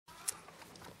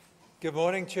Good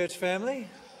morning, church family.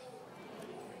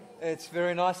 It's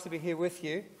very nice to be here with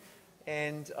you,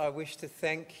 and I wish to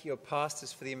thank your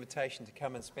pastors for the invitation to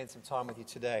come and spend some time with you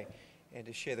today and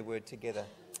to share the word together.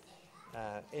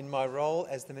 In my role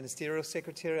as the ministerial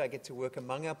secretary, I get to work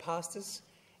among our pastors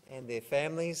and their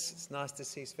families. It's nice to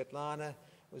see Svetlana.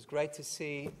 It was great to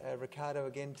see Ricardo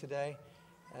again today.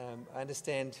 I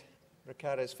understand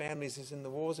Ricardo's family is in the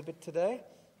wars a bit today,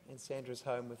 and Sandra's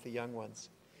home with the young ones.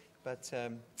 But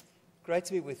great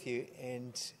to be with you,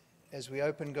 and as we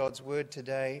open God's Word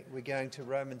today, we're going to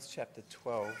Romans chapter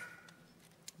 12.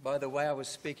 By the way, I was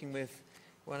speaking with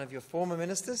one of your former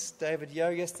ministers, David Yo,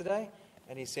 yesterday,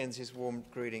 and he sends his warm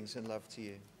greetings and love to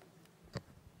you.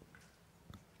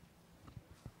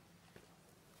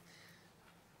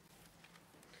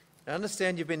 I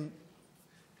understand you've been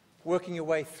working your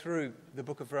way through the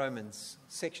book of Romans,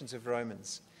 sections of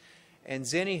Romans, and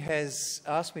Zenny has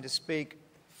asked me to speak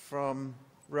from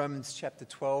Romans chapter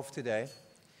 12 today.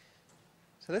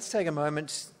 So let's take a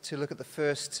moment to look at the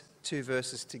first two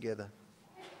verses together.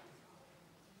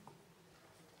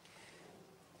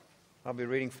 I'll be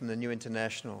reading from the New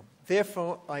International.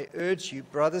 Therefore, I urge you,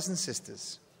 brothers and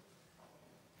sisters,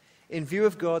 in view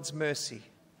of God's mercy,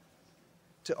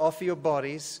 to offer your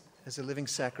bodies as a living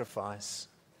sacrifice,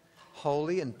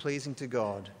 holy and pleasing to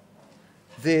God.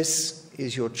 This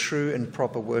is your true and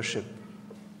proper worship.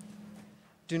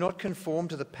 Do not conform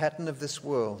to the pattern of this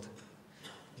world,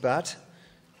 but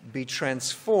be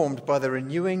transformed by the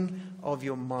renewing of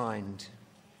your mind.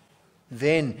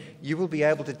 Then you will be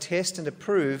able to test and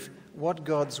approve what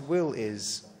God's will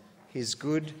is, his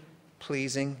good,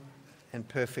 pleasing, and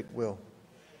perfect will.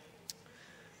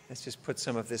 Let's just put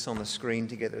some of this on the screen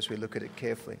together as we look at it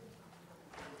carefully.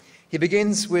 He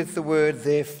begins with the word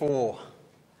therefore.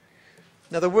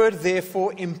 Now, the word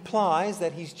therefore implies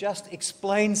that he's just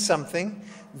explained something.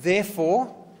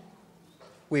 Therefore,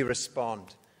 we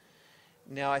respond.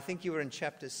 Now, I think you were in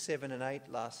chapters 7 and 8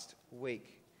 last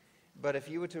week. But if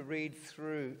you were to read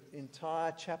through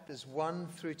entire chapters 1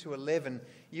 through to 11,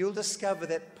 you'll discover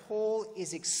that Paul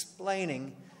is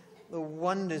explaining the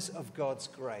wonders of God's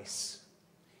grace,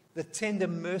 the tender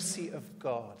mercy of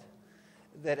God,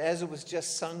 that as it was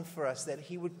just sung for us, that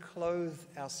he would clothe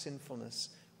our sinfulness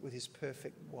with his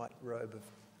perfect white robe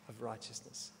of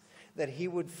righteousness, that he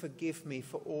would forgive me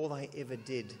for all I ever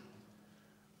did,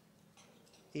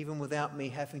 even without me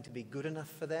having to be good enough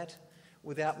for that,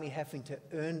 without me having to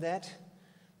earn that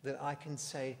I can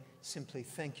say simply,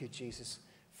 thank you, Jesus,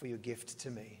 for your gift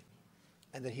to me,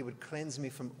 and that he would cleanse me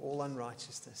from all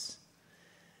unrighteousness.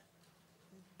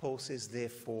 Paul says,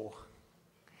 therefore,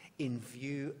 in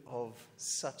view of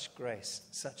such grace,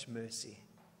 such mercy,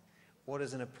 what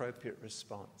is an appropriate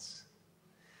response?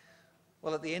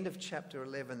 Well, at the end of chapter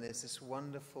 11, there's this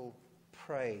wonderful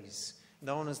praise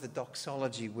known as the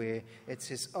doxology, where it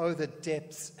says, oh, the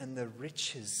depths and the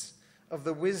riches of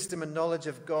the wisdom and knowledge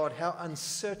of God, how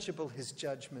unsearchable his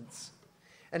judgments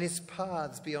and his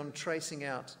paths beyond tracing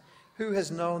out. Who has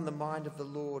known the mind of the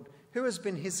Lord? Who has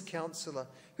been his counselor?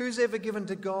 Who's ever given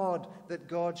to God that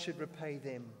God should repay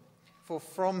them? For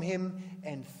from him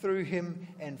and through him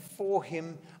and for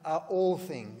him are all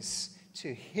things.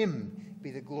 To him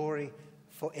be the glory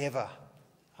forever.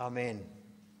 Amen.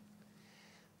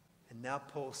 And now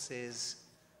Paul says,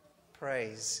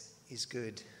 praise is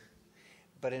good.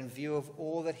 But in view of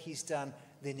all that he's done,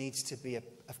 there needs to be a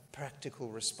practical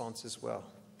response as well.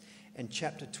 In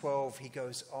chapter 12, he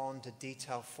goes on to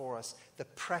detail for us the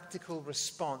practical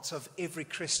response of every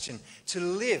Christian to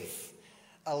live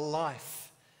a life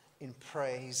in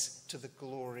praise to the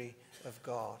glory of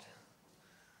God.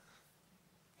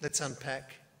 Let's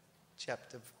unpack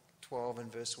chapter 12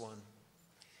 and verse 1.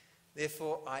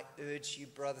 Therefore, I urge you,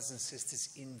 brothers and sisters,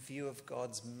 in view of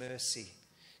God's mercy,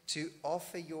 to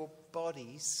offer your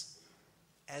bodies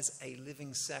as a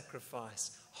living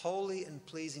sacrifice, holy and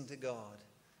pleasing to God.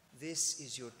 This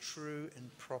is your true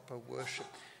and proper worship.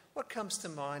 What comes to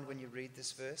mind when you read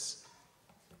this verse?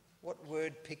 What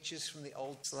word pictures from the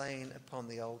old slain upon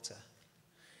the altar?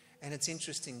 And it's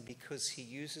interesting because he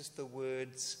uses the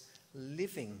words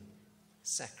living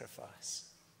sacrifice,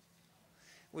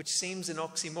 which seems an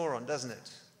oxymoron, doesn't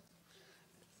it?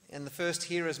 And the first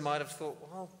hearers might have thought,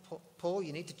 well, Paul,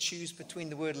 you need to choose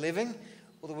between the word living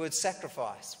or the word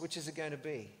sacrifice. Which is it going to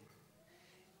be?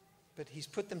 But he's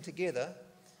put them together,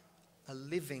 a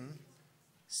living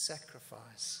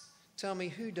sacrifice. Tell me,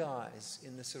 who dies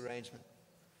in this arrangement?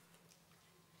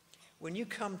 When you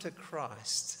come to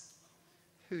Christ,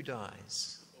 who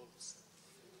dies?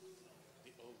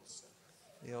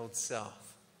 The old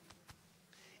self.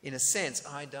 In a sense,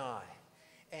 I die.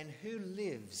 And who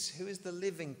lives? Who is the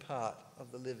living part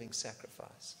of the living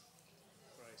sacrifice?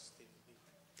 Christ in me.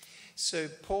 So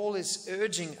Paul is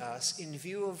urging us, in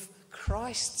view of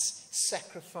Christ's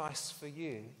sacrifice for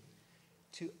you,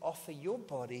 to offer your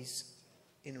bodies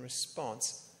in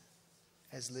response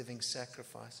as living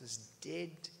sacrifices,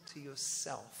 dead to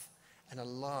yourself and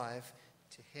alive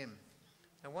to him.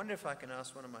 I wonder if I can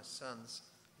ask one of my sons,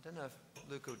 I don't know if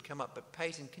Luca would come up, but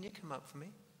Peyton, can you come up for me?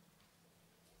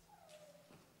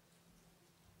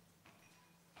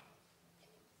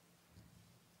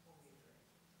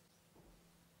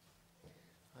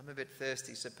 I'm a bit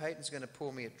thirsty, so Peyton's going to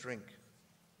pour me a drink.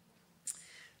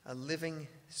 A living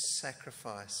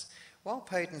sacrifice. While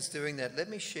Peyton's doing that, let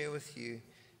me share with you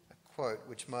a quote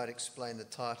which might explain the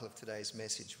title of today's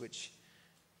message, which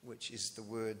is the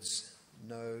words,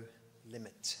 "No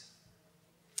limit."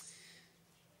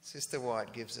 Sister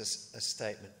White gives us a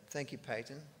statement. Thank you,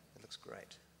 Peyton. That looks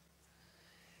great.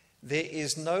 There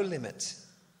is no limit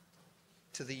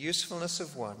to the usefulness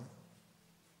of one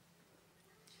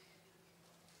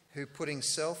who, putting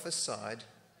self aside,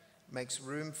 makes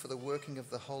room for the working of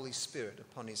the Holy Spirit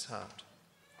upon his heart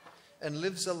and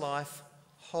lives a life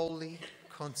wholly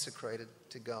consecrated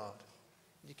to God.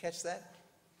 Did you catch that?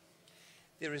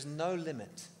 There is no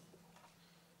limit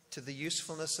to the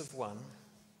usefulness of one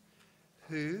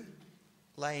who,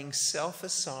 laying self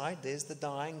aside, there's the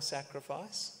dying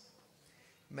sacrifice,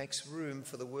 makes room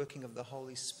for the working of the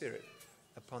Holy Spirit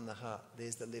upon the heart.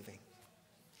 There's the living.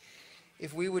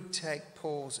 If we would take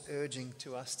Paul's urging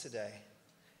to us today,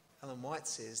 Ellen White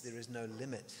says there is no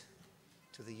limit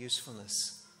to the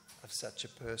usefulness of such a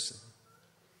person.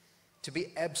 To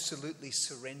be absolutely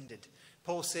surrendered.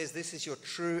 Paul says this is your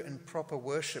true and proper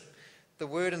worship. The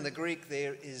word in the Greek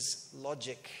there is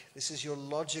logic. This is your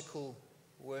logical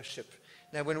worship.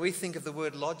 Now, when we think of the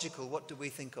word logical, what do we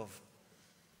think of?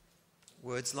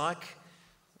 Words like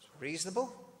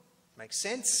reasonable, makes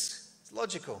sense, it's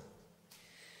logical.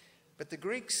 But the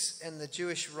Greeks and the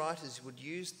Jewish writers would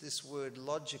use this word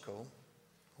logical,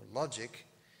 or logic,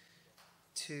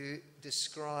 to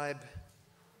describe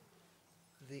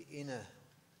the inner,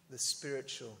 the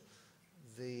spiritual,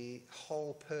 the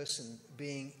whole person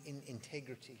being in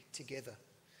integrity together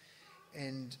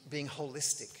and being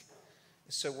holistic.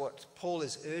 So what Paul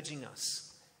is urging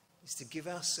us is to give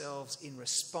ourselves in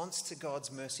response to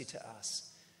God's mercy to us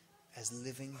as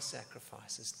living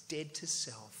sacrifices, dead to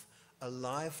self,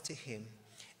 alive to him,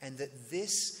 and that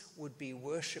this would be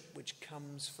worship which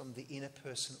comes from the inner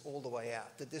person all the way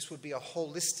out, that this would be a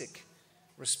holistic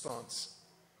response,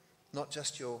 not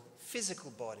just your physical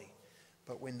body,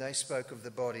 but when they spoke of the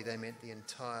body, they meant the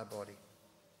entire body.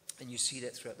 And you see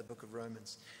that throughout the book of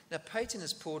Romans. Now, Peyton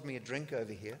has poured me a drink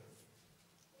over here.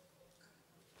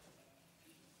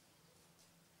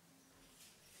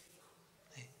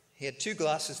 He had 2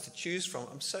 glasses to choose from.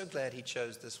 I'm so glad he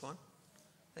chose this one.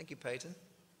 Thank you, Peyton.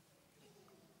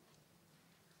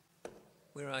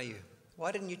 Where are you?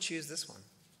 Why didn't you choose this one?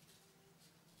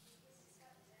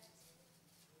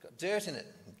 Got dirt in it,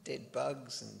 and dead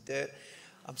bugs and dirt.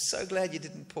 I'm so glad you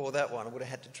didn't pour that one. I would have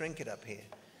had to drink it up here.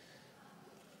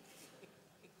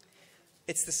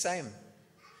 It's the same.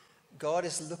 God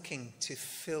is looking to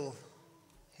fill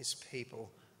his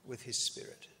people with his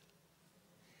Spirit.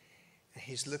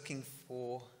 He's looking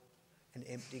for an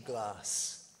empty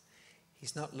glass.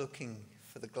 He's not looking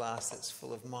for the glass that's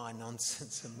full of my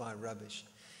nonsense and my rubbish.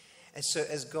 And so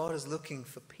as God is looking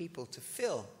for people to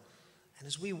fill, and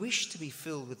as we wish to be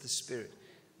filled with the Spirit,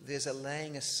 there's a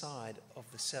laying aside of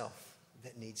the self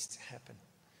that needs to happen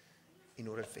in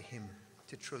order for him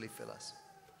to truly fill us.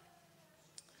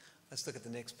 Let's look at the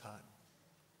next part.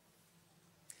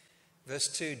 Verse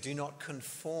 2, do not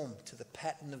conform to the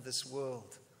pattern of this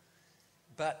world,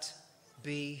 but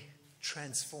be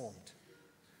transformed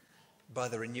by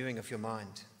the renewing of your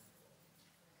mind.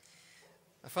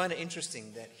 I find it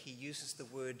interesting that he uses the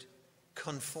word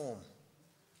conform.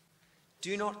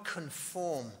 Do not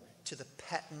conform to the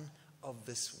pattern of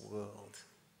this world.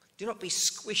 Do not be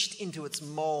squished into its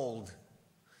mold.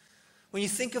 When you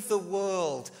think of the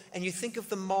world and you think of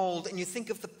the mold and you think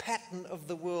of the pattern of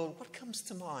the world, what comes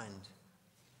to mind?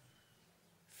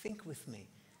 Think with me.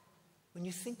 When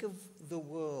you think of the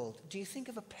world, do you think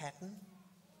of a pattern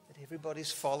that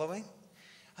everybody's following?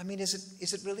 I mean, is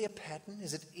it really a pattern?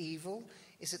 Is it evil?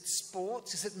 Is it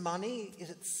sports? Is it money? Is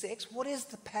it sex? What is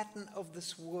the pattern of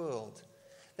this world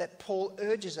that Paul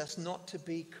urges us not to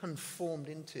be conformed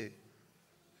into?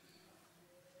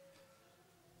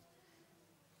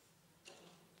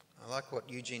 I like what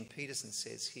Eugene Peterson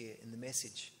says here in the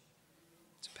Message.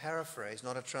 It's a paraphrase,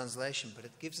 not a translation, but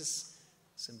it gives us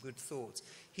some good thoughts.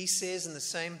 He says in the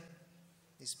same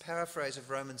This paraphrase of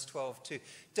Romans 12:2.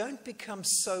 Don't become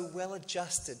so well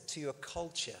adjusted to your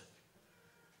culture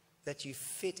that you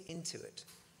fit into it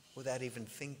without even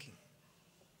thinking.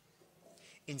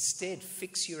 Instead,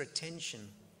 fix your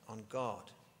attention on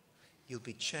God. You'll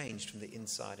be changed from the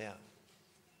inside out.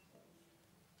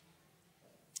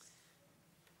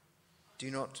 Do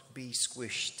not be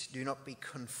squished. Do not be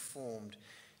conformed.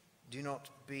 Do not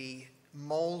be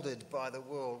molded by the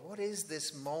world. What is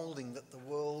this molding that the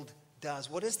world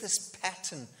does? What is this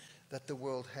pattern that the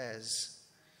world has?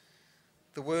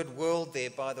 The word world there,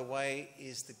 by the way,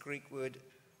 is the Greek word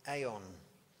aeon,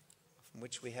 from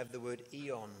which we have the word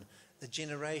eon, the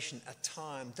generation, a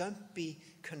time. Don't be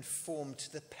conformed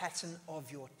to the pattern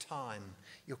of your time,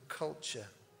 your culture.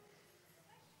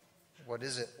 What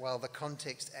is it? Well, the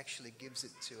context actually gives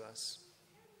it to us.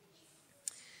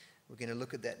 We're going to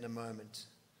look at that in a moment.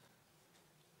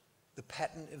 The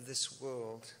pattern of this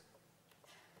world.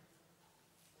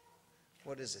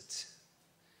 What is it?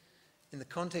 In the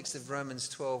context of Romans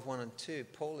 12:1 and 2,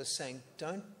 Paul is saying,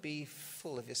 don't be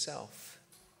full of yourself.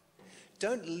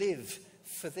 Don't live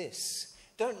for this.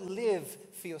 Don't live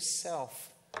for yourself.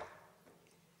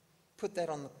 Put that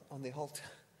on the altar.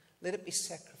 Let it be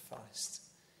sacrificed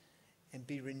and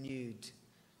be renewed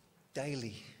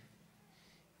daily.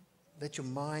 Let your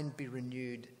mind be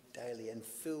renewed daily and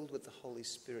filled with the Holy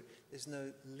Spirit. There's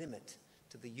no limit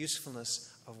to the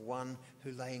usefulness of one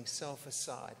who, laying self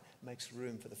aside, makes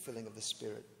room for the filling of the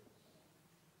Spirit.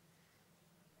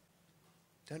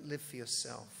 Don't live for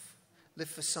yourself. Live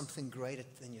for something greater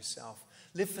than yourself.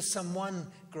 Live for someone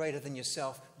greater than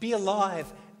yourself. Be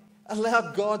alive.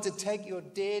 Allow God to take your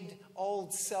dead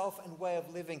old self and way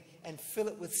of living and fill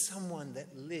it with someone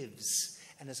that lives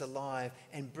and is alive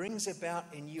and brings about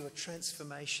in you a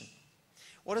transformation.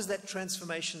 What does that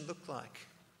transformation look like?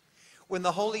 When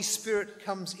the Holy Spirit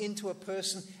comes into a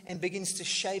person and begins to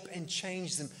shape and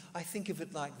change them, I think of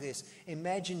it like this.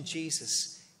 Imagine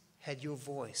Jesus had your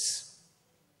voice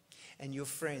and your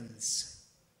friends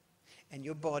and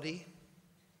your body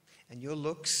and your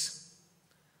looks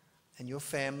and your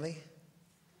family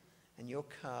and your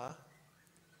car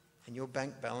and your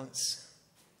bank balance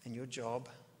and your job.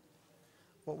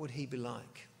 What would he be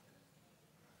like?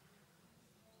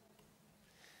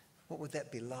 What would that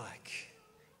be like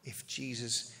if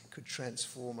Jesus could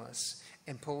transform us?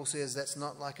 And Paul says that's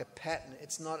not like a pattern.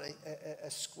 It's not a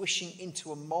squishing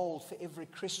into a mold for every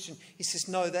Christian. He says,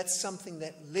 no, that's something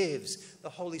that lives. The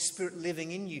Holy Spirit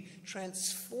living in you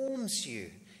transforms you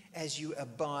as you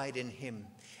abide in him.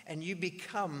 And you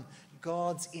become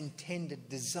God's intended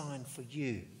design for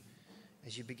you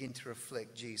as you begin to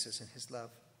reflect Jesus and his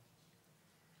love.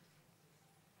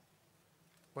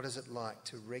 What is it like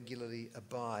to regularly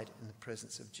abide in the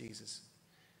presence of Jesus?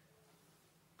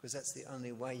 Because that's the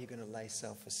only way you're going to lay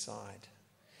self aside.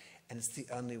 And it's the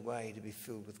only way to be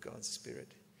filled with God's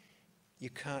Spirit. You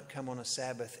can't come on a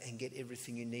Sabbath and get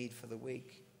everything you need for the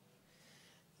week.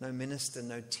 No minister,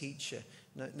 no teacher,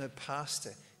 no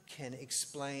pastor can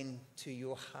explain to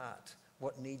your heart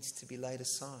what needs to be laid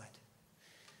aside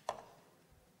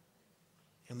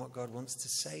and what God wants to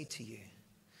say to you.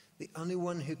 The only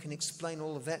one who can explain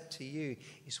all of that to you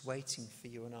is waiting for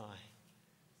you and I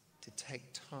to take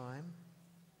time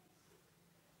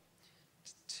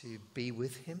to be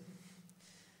with him,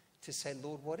 to say,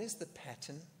 Lord, what is the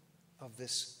pattern of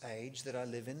this age that I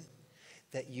live in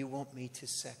that you want me to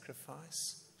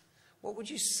sacrifice? What would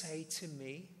you say to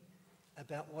me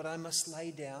about what I must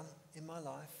lay down in my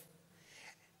life?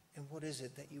 And what is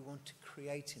it that you want to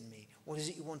create in me? What is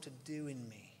it you want to do in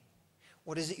me?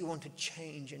 What is it you want to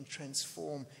change and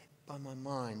transform by my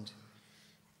mind?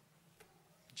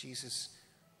 Jesus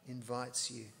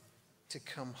invites you to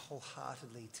come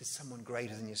wholeheartedly to someone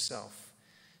greater than yourself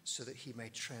so that he may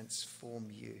transform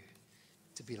you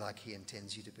to be like he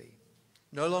intends you to be.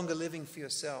 No longer living for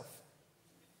yourself,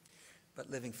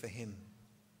 but living for him.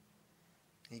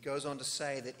 And he goes on to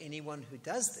say that anyone who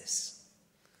does this,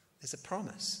 there's a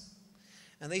promise.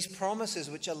 And these promises,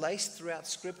 which are laced throughout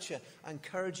Scripture, I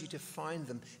encourage you to find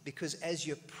them, because as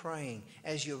you're praying,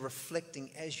 as you're reflecting,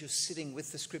 as you're sitting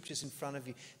with the Scriptures in front of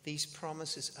you, these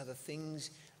promises are the things,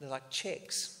 they're like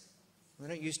checks. We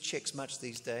don't use checks much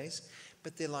these days,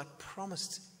 but they're like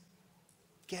promised,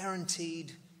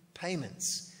 guaranteed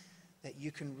payments that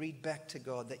you can read back to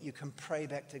God, that you can pray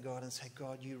back to God and say,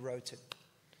 God, you wrote it.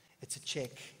 It's a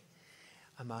check.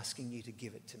 I'm asking you to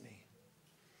give it to me.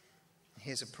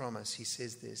 Here's a promise. He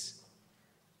says this.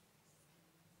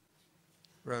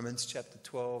 Romans chapter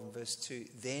 12 and verse 2.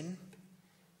 Then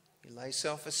you lay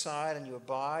self aside and you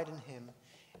abide in him,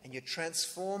 and you're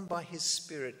transformed by his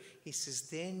Spirit, he says,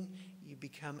 then you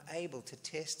become able to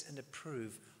test and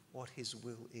approve what his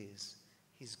will is.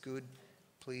 His good,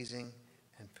 pleasing,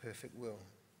 and perfect will.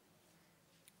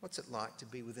 What's it like to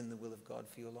be within the will of God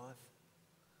for your life?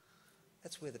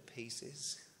 That's where the peace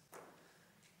is.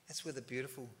 That's where the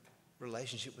beautiful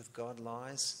relationship with God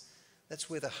lies. That's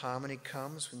where the harmony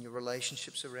comes when your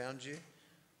relationships around you.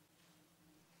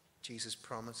 Jesus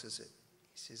promises it.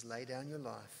 He says, lay down your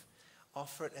life.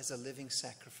 Offer it as a living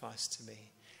sacrifice to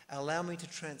me. Allow me to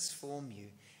transform you.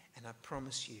 And I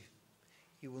promise you,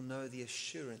 you will know the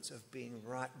assurance of being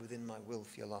right within my will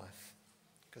for your life.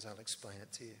 Because I'll explain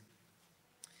it to you.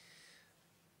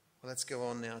 Well, let's go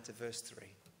on now to verse 3.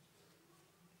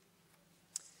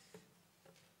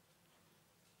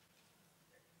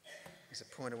 There's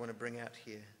a point I want to bring out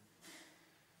here.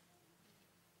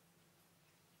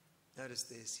 Notice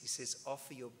this. He says,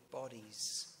 offer your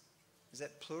bodies. Is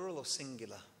that plural or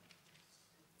singular?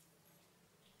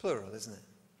 Plural, isn't it?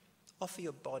 Offer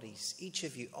your bodies. Each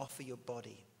of you offer your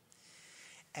body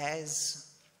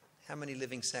as how many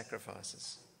living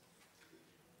sacrifices?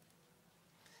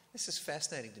 This is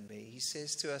fascinating to me. He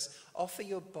says to us, offer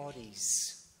your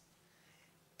bodies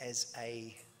as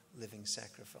a living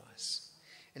sacrifice.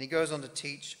 And he goes on to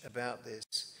teach about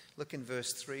this. Look in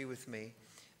verse 3 with me.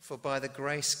 For by the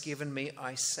grace given me,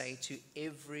 I say to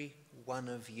every one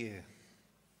of you.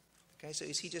 Okay, so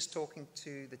is he just talking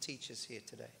to the teachers here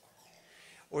today?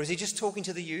 Or is he just talking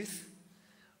to the youth?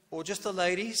 Or just the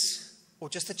ladies? Or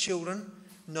just the children?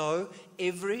 No,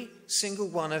 every single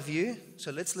one of you.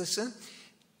 So let's listen.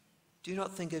 Do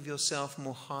not think of yourself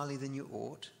more highly than you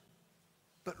ought,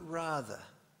 but rather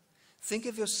think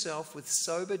of yourself with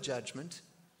sober judgment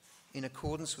in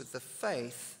accordance with the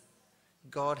faith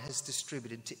God has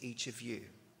distributed to each of you.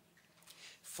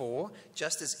 For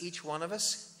just as each one of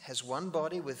us has one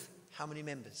body with how many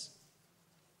members?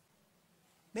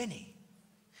 Many.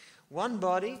 One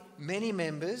body, many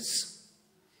members,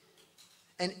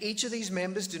 and each of these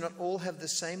members do not all have the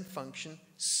same function.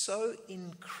 So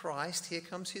in Christ, here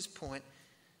comes his point,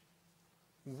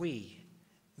 we,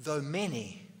 though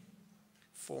many,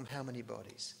 form how many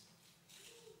bodies?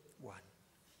 One.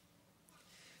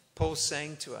 Paul's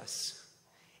saying to us,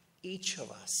 each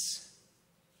of us,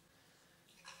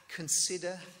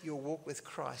 consider your walk with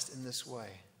Christ in this way.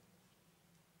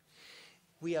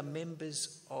 We are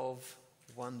members of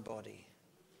one body.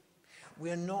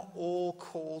 We are not all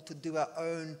called to do our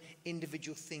own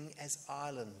individual thing as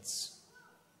islands.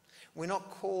 We're not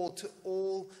called to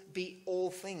all be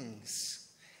all things.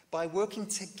 By working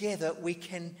together, we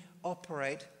can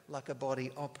operate like a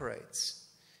body operates.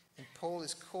 And Paul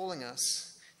is calling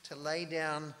us to lay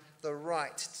down the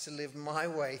right to live my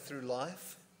way through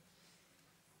life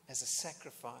as a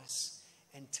sacrifice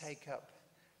and take up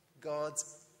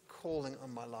God's calling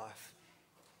on my life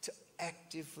to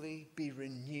actively be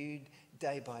renewed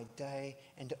day by day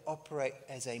and to operate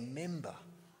as a member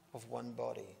of one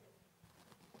body.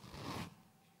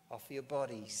 Offer your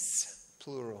bodies,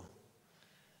 plural,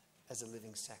 as a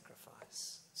living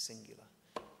sacrifice, singular.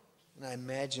 And I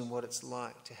imagine what it's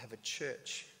like to have a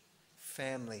church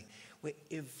family where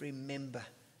every member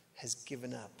has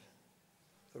given up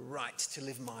the right to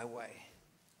live my way.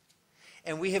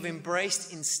 And we have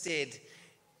embraced instead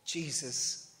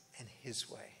Jesus and his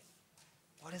way.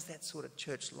 What is that sort of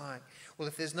church like? Well,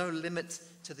 if there's no limit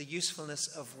to the usefulness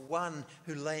of one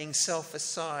who, laying self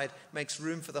aside, makes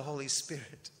room for the Holy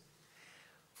Spirit,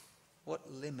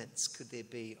 what limits could there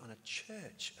be on a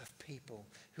church of people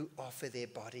who offer their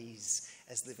bodies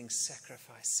as living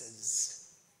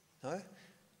sacrifices? No?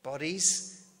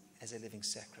 Bodies as a living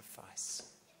sacrifice.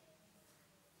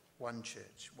 One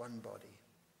church, one body.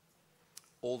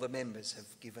 All the members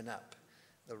have given up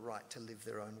the right to live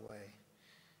their own way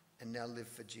and now live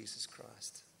for Jesus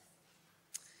Christ.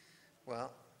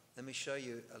 Well, let me show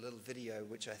you a little video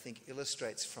which I think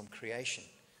illustrates from creation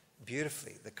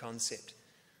beautifully the concept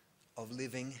of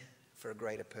living for a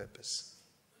greater purpose.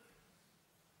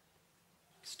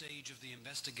 Stage of the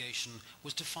investigation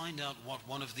was to find out what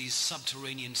one of these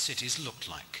subterranean cities looked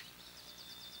like.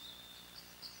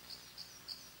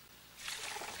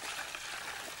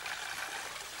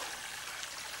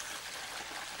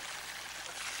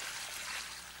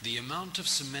 The amount of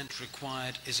cement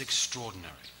required is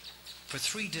extraordinary. For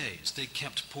 3 days they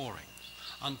kept pouring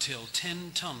until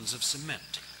 10 tons of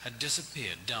cement had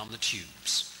disappeared down the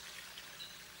tubes.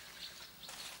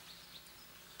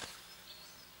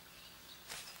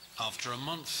 After a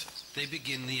month, they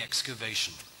begin the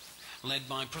excavation, led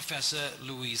by Professor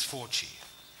Louise Forci.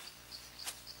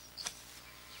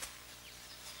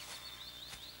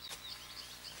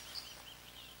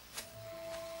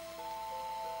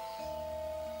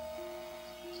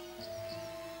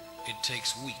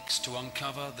 takes weeks to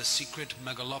uncover the secret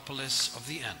megalopolis of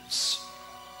the ants.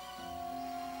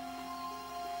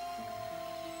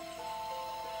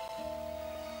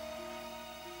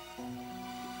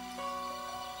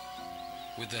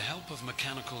 With the help of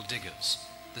mechanical diggers,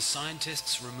 the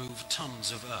scientists remove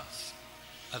tons of earth.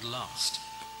 At last,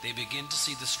 they begin to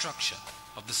see the structure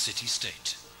of the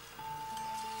city-state.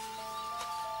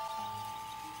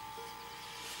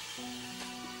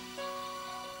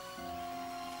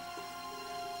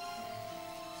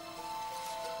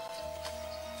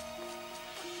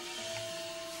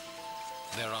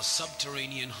 There are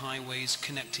subterranean highways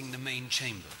connecting the main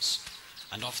chambers,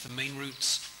 and off the main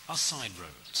routes are side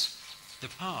roads. The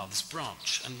paths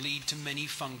branch and lead to many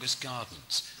fungus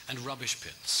gardens and rubbish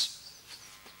pits.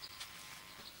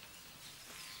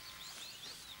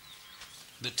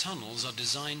 The tunnels are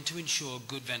designed to ensure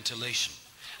good ventilation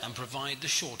and provide the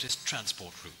shortest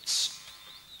transport routes.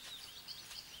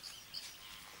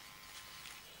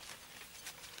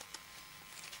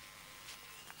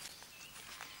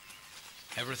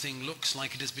 Everything looks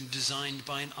like it has been designed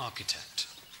by an architect,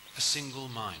 a single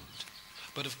mind.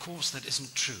 But of course that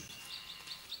isn't true.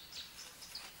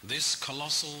 This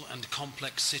colossal and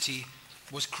complex city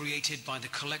was created by the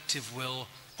collective will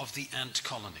of the ant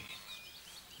colony,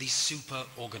 the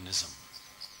superorganism.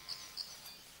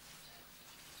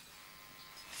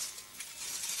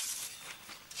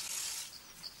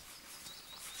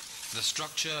 The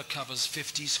structure covers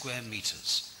 50 square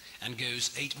meters and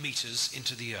goes 8 meters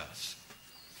into the earth.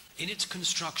 In its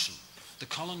construction, the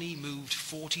colony moved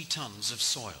 40 tons of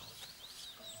soil.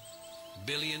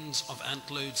 Billions of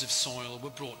antloads of soil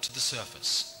were brought to the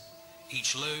surface.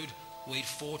 Each load weighed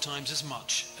 4 times as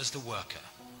much as the worker,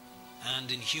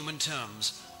 and in human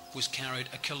terms was carried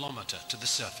a kilometer to the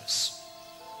surface.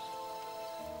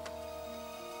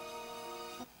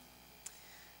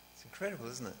 It's incredible,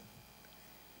 isn't it?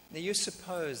 Now you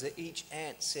suppose that each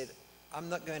ant said, I'm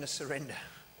not going to surrender.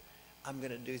 I'm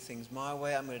going to do things my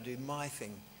way. I'm going to do my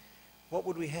thing. What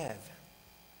would we have?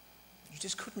 You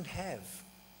just couldn't have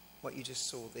what you just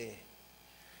saw there.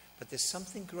 But there's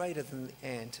something greater than the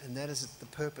ant, and that is the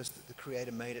purpose that the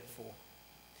Creator made it for.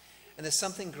 And there's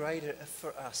something greater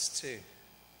for us too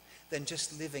than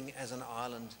just living as an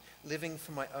island, living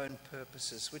for my own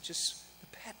purposes, which is the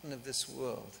pattern of this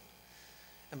world.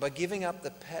 And by giving up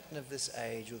the pattern of this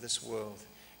age or this world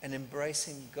and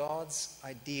embracing God's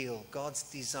ideal, God's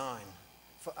design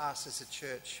for us as a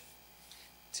church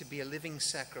to be a living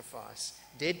sacrifice,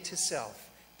 dead to self,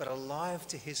 but alive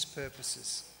to His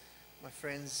purposes, my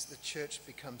friends, the church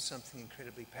becomes something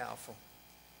incredibly powerful.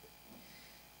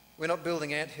 We're not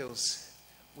building anthills.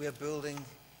 We are building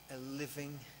a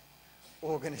living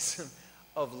organism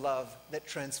of love that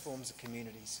transforms the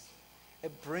communities.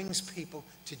 It brings people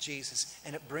to Jesus,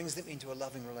 and it brings them into a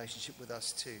loving relationship with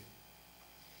us too.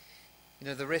 You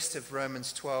know, the rest of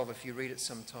Romans 12, if you read it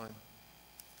sometime,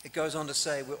 it goes on to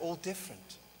say we're all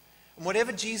different. And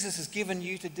whatever Jesus has given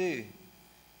you to do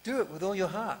it with all your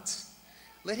heart.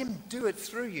 Let Him do it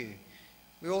through you.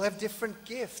 We all have different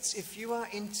gifts. If you are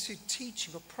into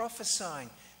teaching or prophesying,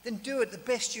 then do it the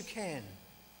best you can.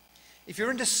 If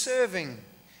you're into serving,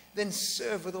 then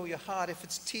serve with all your heart. If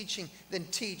it's teaching, then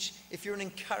teach. If you're an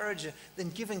encourager,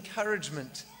 then give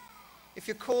encouragement. If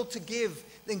you're called to give,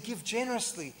 then give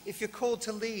generously. If you're called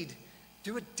to lead,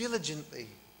 do it diligently.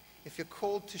 If you're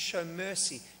called to show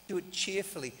mercy, do it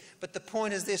cheerfully. But the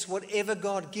point is this: whatever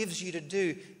God gives you to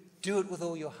do it with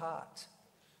all your heart.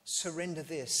 Surrender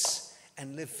this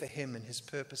and live for Him and His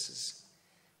purposes.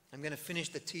 I'm going to finish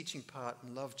the teaching part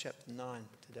in Love chapter 9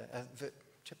 today,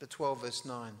 chapter 12, verse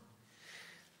 9.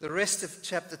 The rest of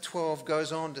chapter 12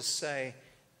 goes on to say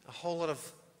a whole lot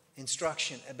of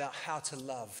instruction about how to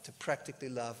love, to practically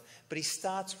love. But he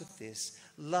starts with this: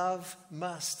 love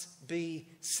must be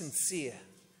sincere.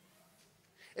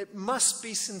 It must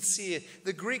be sincere.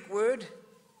 The Greek word,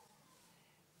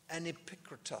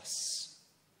 anipikritos,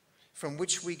 from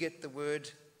which we get the word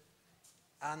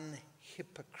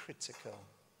unhypocritical.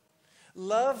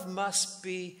 Love must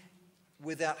be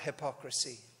without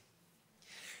hypocrisy.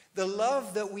 The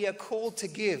love that we are called to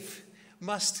give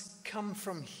must come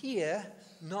from here,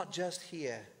 not just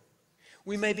here.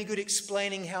 We may be good at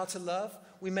explaining how to love.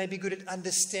 We may be good at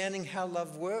understanding how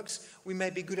love works. We may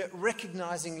be good at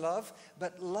recognizing love.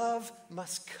 But love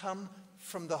must come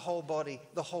from the whole body,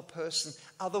 the whole person.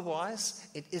 Otherwise,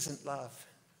 it isn't love.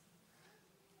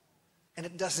 And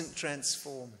it doesn't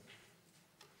transform.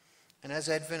 And as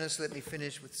Adventists, let me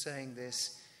finish with saying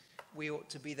this: we ought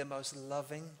to be the most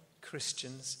loving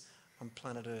Christians on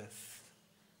planet Earth.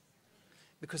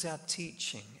 Because our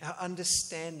teaching, our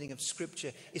understanding of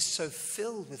Scripture is so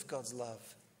filled with God's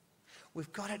love.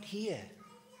 We've got it here,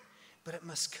 but it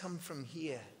must come from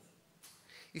here.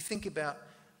 You think about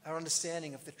our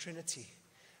understanding of the Trinity,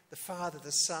 the Father,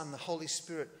 the Son, the Holy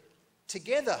Spirit,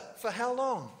 together for how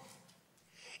long?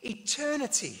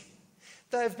 Eternity.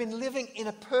 They've been living in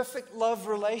a perfect love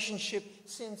relationship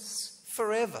since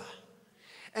forever.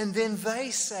 And then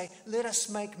they say, let us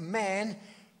make man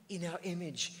in our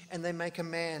image. And they make a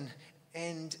man.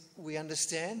 And we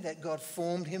understand that God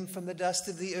formed him from the dust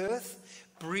of the earth,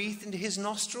 breathed into his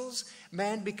nostrils.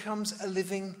 Man becomes a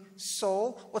living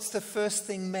soul. What's the first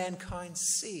thing mankind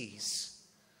sees?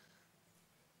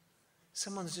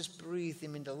 Someone's just breathed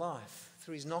him into life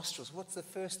through his nostrils. What's the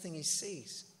first thing he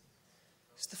sees?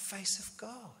 It's the face of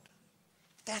God.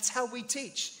 That's how we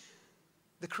teach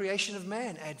the creation of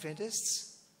man,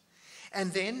 Adventists.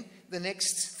 And then the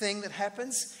next thing that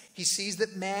happens, he sees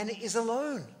that man is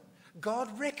alone.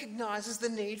 God recognizes the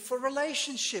need for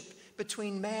relationship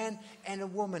between man and a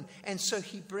woman. And so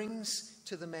he brings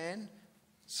to the man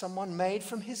someone made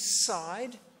from his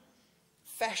side,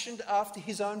 fashioned after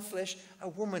his own flesh, a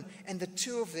woman. And the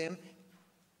two of them,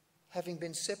 having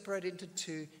been separated into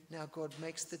two, now God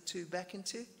makes the two back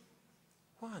into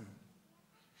one.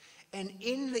 And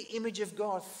in the image of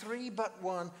God, three but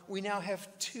one, we now have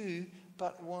two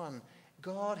but one.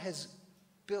 God has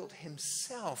built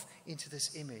himself into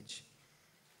this image.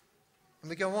 And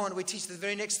we go on, we teach the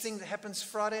very next thing that happens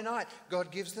Friday night.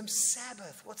 God gives them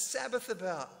Sabbath. What's Sabbath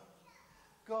about?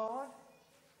 God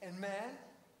and man,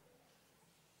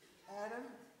 Adam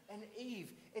and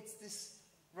Eve. It's this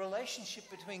relationship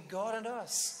between God and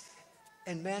us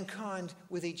and mankind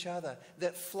with each other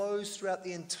that flows throughout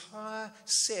the entire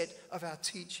set of our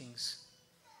teachings.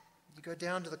 You go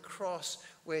down to the cross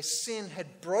where sin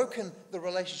had broken the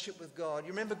relationship with God. You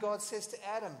remember God says to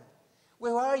Adam,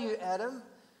 "Where are you, Adam?"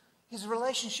 His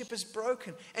relationship is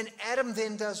broken. And Adam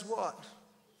then does what?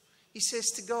 He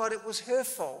says to God, it was her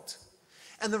fault.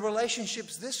 And the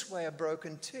relationships this way are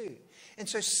broken too. And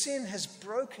so sin has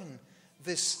broken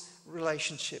this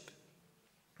relationship.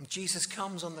 And Jesus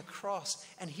comes on the cross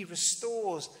and he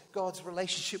restores God's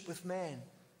relationship with man.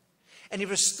 And he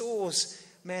restores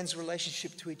man's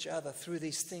relationship to each other through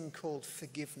this thing called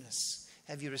forgiveness.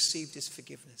 Have you received his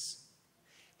forgiveness?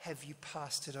 Have you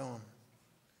passed it on?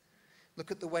 Look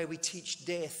at the way we teach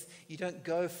death. You don't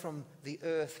go from the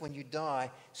earth when you die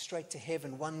straight to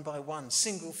heaven one by one,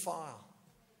 single file.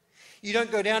 You don't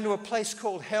go down to a place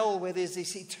called hell where there's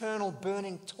this eternal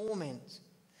burning torment.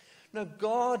 No,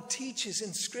 God teaches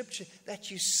in Scripture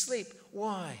that you sleep.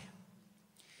 Why?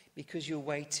 Because you're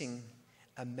waiting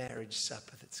a marriage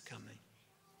supper that's coming.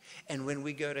 And when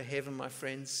we go to heaven, my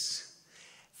friends,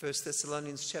 1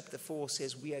 Thessalonians chapter 4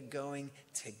 says we are going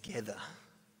together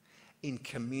in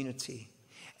community.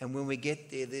 And when we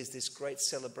get there, there's this great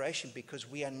celebration because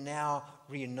we are now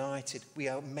reunited. We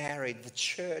are married. The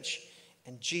church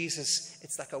and Jesus,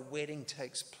 it's like a wedding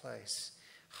takes place.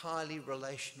 Highly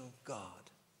relational God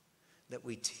that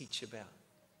we teach about.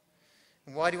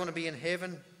 And why do you want to be in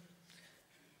heaven?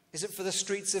 Is it for the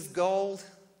streets of gold?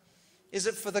 Is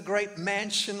it for the great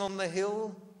mansion on the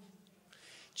hill?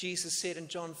 Jesus said in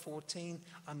John 14,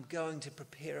 I'm going to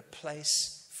prepare a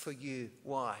place for you.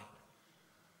 Why?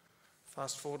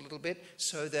 Fast forward a little bit,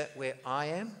 so that where I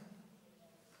am,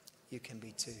 you can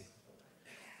be too.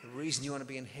 The reason you want to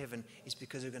be in heaven is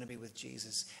because we're going to be with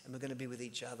Jesus and we're going to be with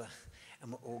each other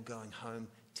and we're all going home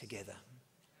together.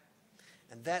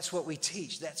 And that's what we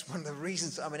teach. That's one of the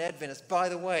reasons I'm an Adventist. By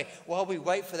the way, while we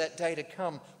wait for that day to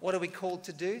come, what are we called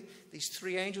to do? These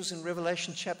three angels in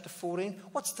Revelation chapter 14.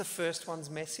 What's the first one's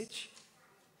message?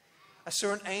 I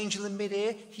saw an angel in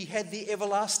midair. He had the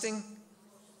everlasting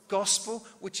gospel,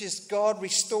 which is God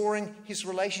restoring his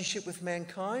relationship with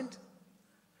mankind.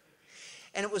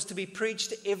 And it was to be preached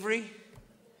to every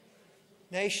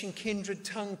nation, kindred,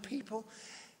 tongue, people.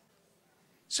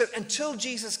 So until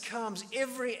Jesus comes,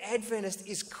 every Adventist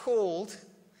is called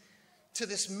to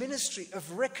this ministry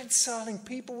of reconciling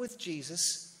people with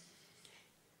Jesus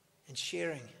and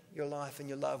sharing your life and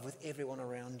your love with everyone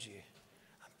around you.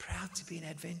 I'm proud to be an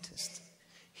Adventist.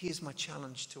 Here's my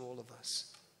challenge to all of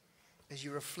us. As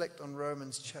you reflect on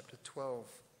Romans chapter 12,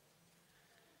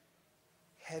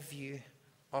 have you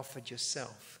offered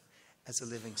yourself as a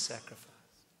living sacrifice?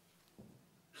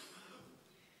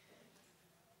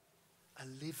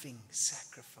 A living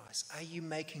sacrifice. Are you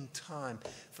making time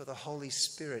for the Holy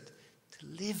Spirit to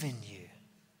live in you,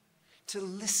 to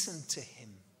listen to him?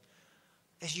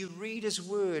 As you read his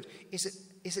word, is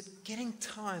it getting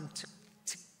time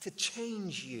to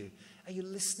change you? Are you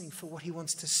listening for what he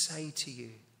wants to say to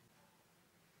you?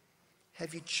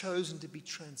 Have you chosen to be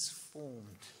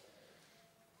transformed?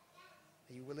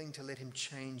 Are you willing to let him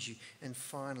change you? And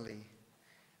finally,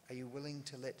 are you willing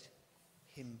to let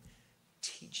him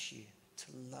teach you to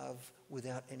love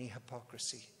without any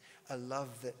hypocrisy? A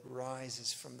love that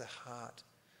rises from the heart,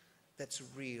 that's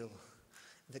real,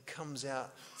 that comes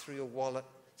out through your wallet,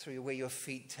 through where your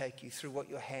feet take you, through what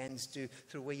your hands do,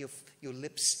 through where your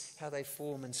lips, how they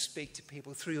form and speak to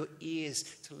people, through your ears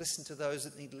to listen to those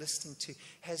that need listening to.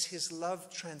 Has his love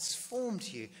transformed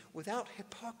you without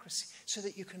hypocrisy so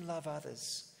that you can love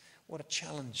others? What a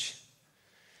challenge.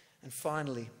 And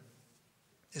finally,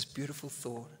 this beautiful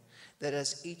thought that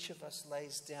as each of us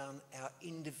lays down our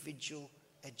individual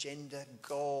agenda,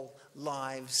 goal,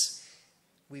 lives,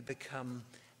 we become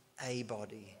a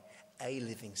body, a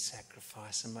living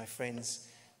sacrifice. And my friends,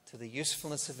 to the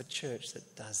usefulness of a church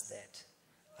that does that,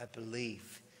 I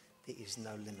believe there is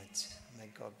no limit. May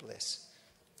God bless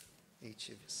each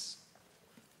of us.